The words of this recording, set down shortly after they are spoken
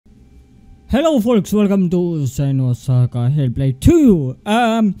Hello folks, welcome to Senua Saga Hellblade 2.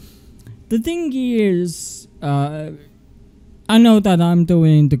 The thing is, I know that I'm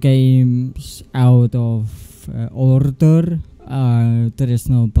doing the games out of order. There is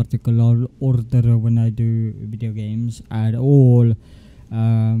no particular order when I do video games at all.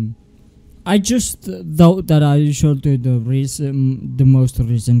 I just thought that I should do the most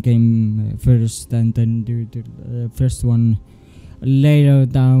recent game first, and then do the first one later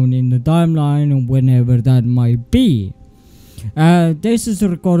down in the timeline, whenever that might be. This is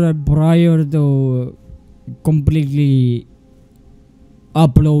recorded prior to completely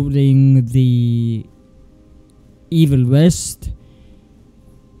uploading the Evil West,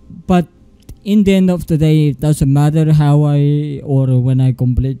 but in the end of the day, it doesn't matter how I or when I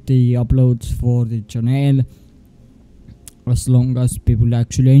complete the uploads for the channel, as long as people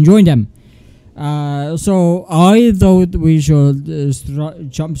actually enjoy them. So I thought we should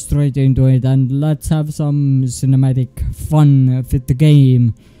jump straight into it and let's have some cinematic fun with the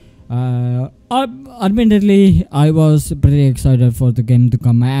game. Admittedly, I was pretty excited for the game to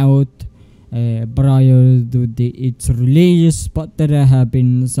come out prior to its release, but there have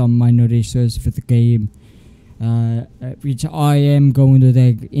been some minor issues with the game, which I am going to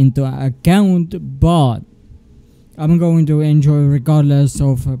take into account, but I'm going to enjoy regardless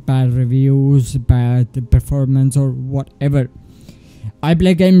of bad reviews, bad performance, or whatever. I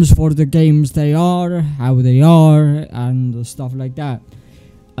play games for the games they are, how they are, and stuff like that.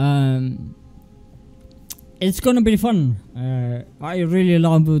 It's gonna be fun. I really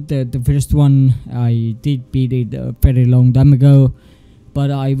loved the first one. I did beat it a very long time ago,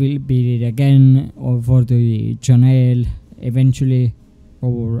 but I will beat it again or for the channel eventually,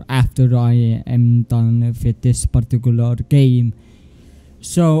 or after I am done with this particular game.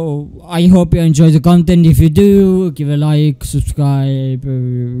 So I hope you enjoy the content. If you do, give a like, subscribe,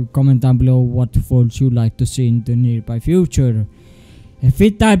 comment down below what folds you'd like to see in the nearby future.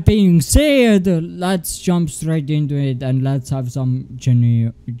 With that being said, let's jump straight into it and let's have some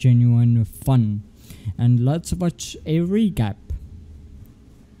genuine fun. And let's watch a recap.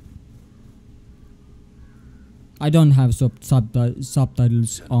 I don't have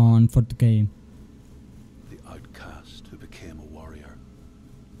subtitles on for the game. The outcast who became a warrior,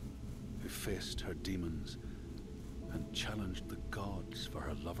 who faced her demons and challenged the gods for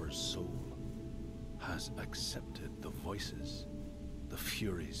her lover's soul, has accepted the voices, the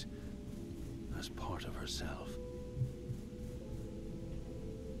furies, as part of herself.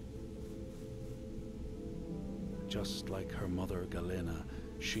 Just like her mother Galena,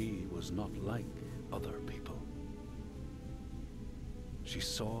 she was not like other people. She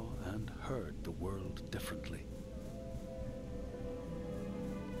saw and heard the world differently.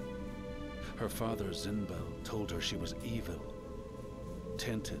 Her father Zinbel told her she was evil,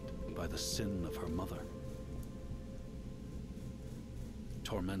 tainted by the sin of her mother.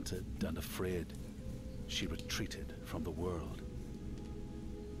 Tormented and afraid, she retreated from the world.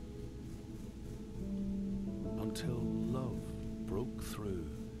 Until love broke through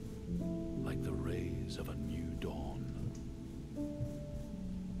like the rays of a new dawn.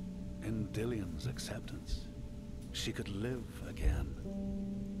 In Dillion's acceptance, she could live again.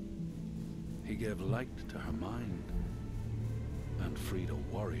 He gave light to her mind and freed a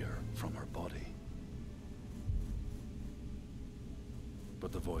warrior from her body.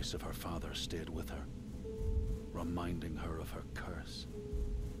 But the voice of her father stayed with her, reminding her of her curse.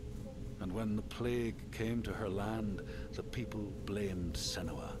 And when the plague came to her land, the people blamed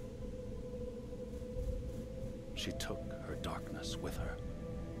Senua. She took her darkness with her,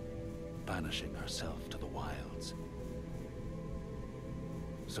 banishing herself to the wilds.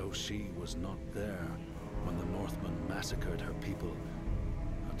 So she was not there when the Northmen massacred her people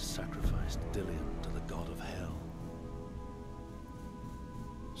and sacrificed Dillion to the god of hell.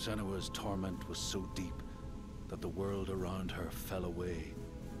 Senua's torment was so deep that the world around her fell away.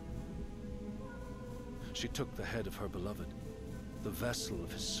 She took the head of her beloved, the vessel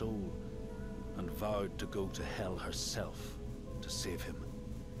of his soul, and vowed to go to hell herself to save him.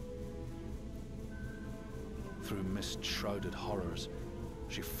 Through mist-shrouded horrors,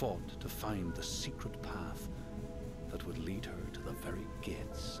 she fought to find the secret path that would lead her to the very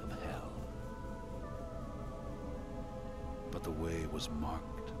gates of hell. But the way was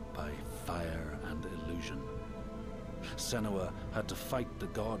marked by fire and illusion. Senua had to fight the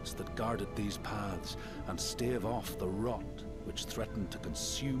gods that guarded these paths and stave off the rot which threatened to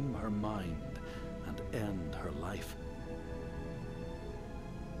consume her mind and end her life.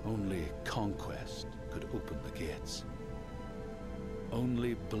 Only conquest could open the gates.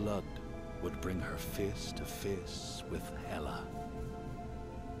 Only blood would bring her face to face with Hela.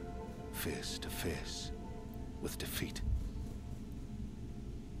 face to face with defeat.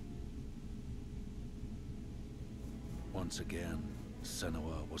 Once again,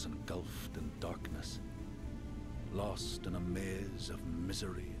 Senua was engulfed in darkness, lost in a maze of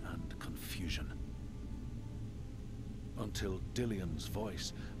misery and confusion. Until Dillion's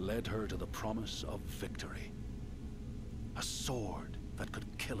voice led her to the promise of victory. A sword that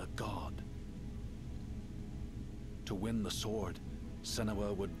could kill a god. To win the sword,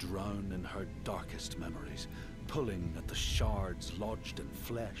 Senua would drown in her darkest memories, pulling at the shards lodged in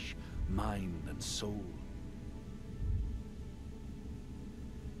flesh, mind, and soul.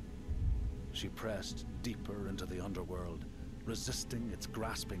 She pressed deeper into the underworld, resisting its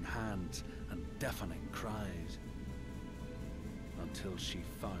grasping hands and deafening cries, until she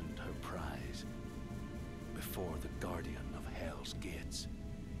found her prize before the guardian of Hell's gates.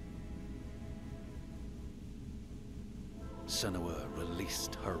 Senua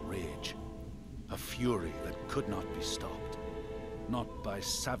released her rage, a fury that could not be stopped, not by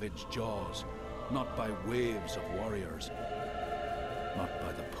savage jaws, not by waves of warriors, not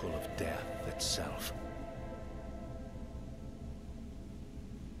by the pull of death itself.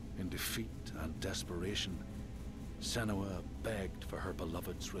 In defeat and desperation, Senua begged for her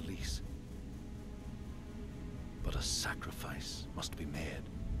beloved's release. But a sacrifice must be made,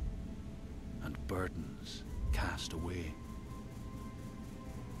 and burdens cast away.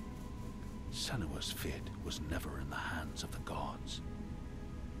 Senua's fate was never in the hands of the gods,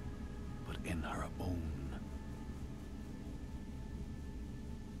 but in her own.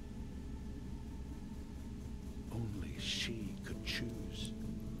 Only she could choose,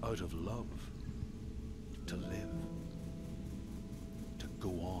 out of love, to live, to go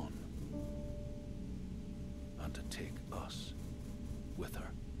on, and to take us with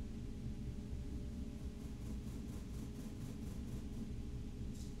her.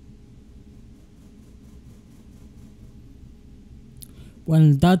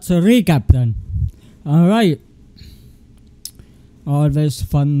 Well, that's a recap then. Alright. Always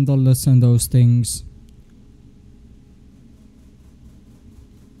fun to listen to those things.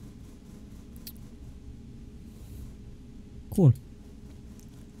 Cool.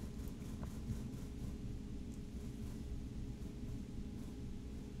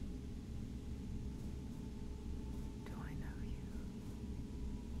 Do I know you?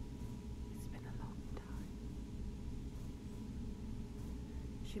 It's been a long time.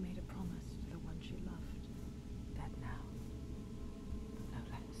 She made a promise to the one she loved, dead now. No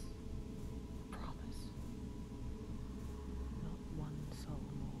less. A promise. Not one soul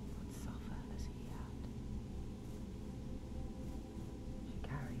more would suffer as he had. She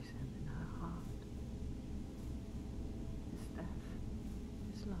carries him in her heart. His death,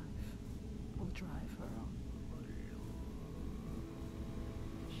 his life, will drive her on.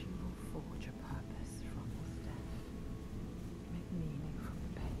 She will forge a purpose from his death, make meaning from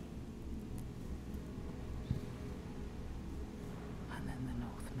the pain. And then the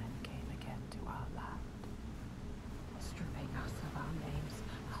Northmen came again to our land, stripping us of our names,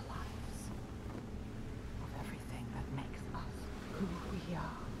 our lives, of everything that makes us who we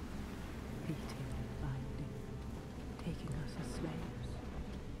are, beating and blinding, taking us as slaves.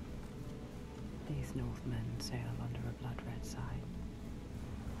 These Northmen sail under a blood-red sign,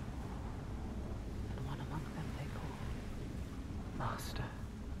 and one among them they call Master.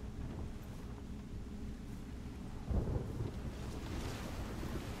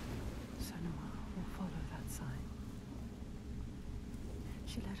 Senua will follow that sign.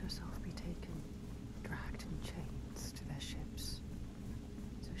 She let herself be taken, dragged in chains to their ships,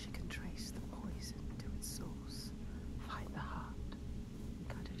 so she can trace the poison to its source, find the heart, and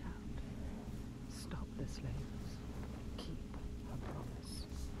cut it out. Stop the slaves, keep her promise.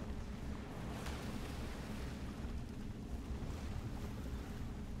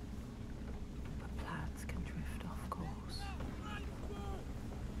 But plans can drift off course.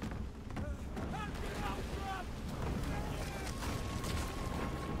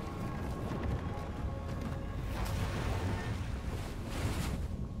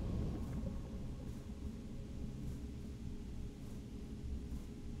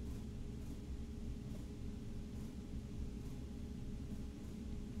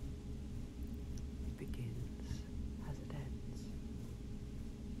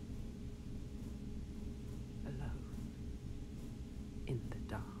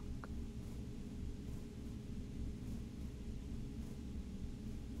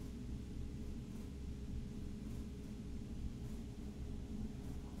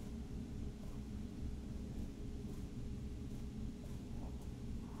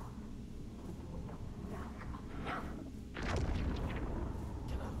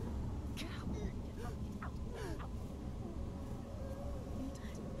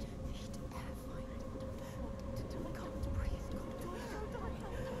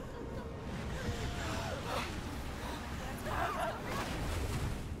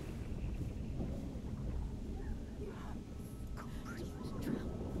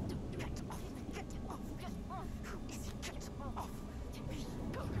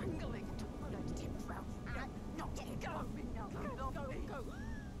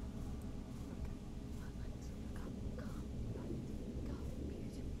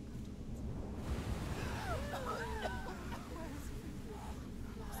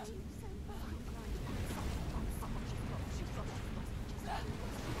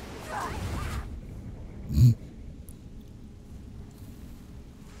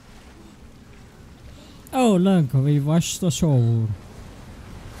 Oh look, we watched the show.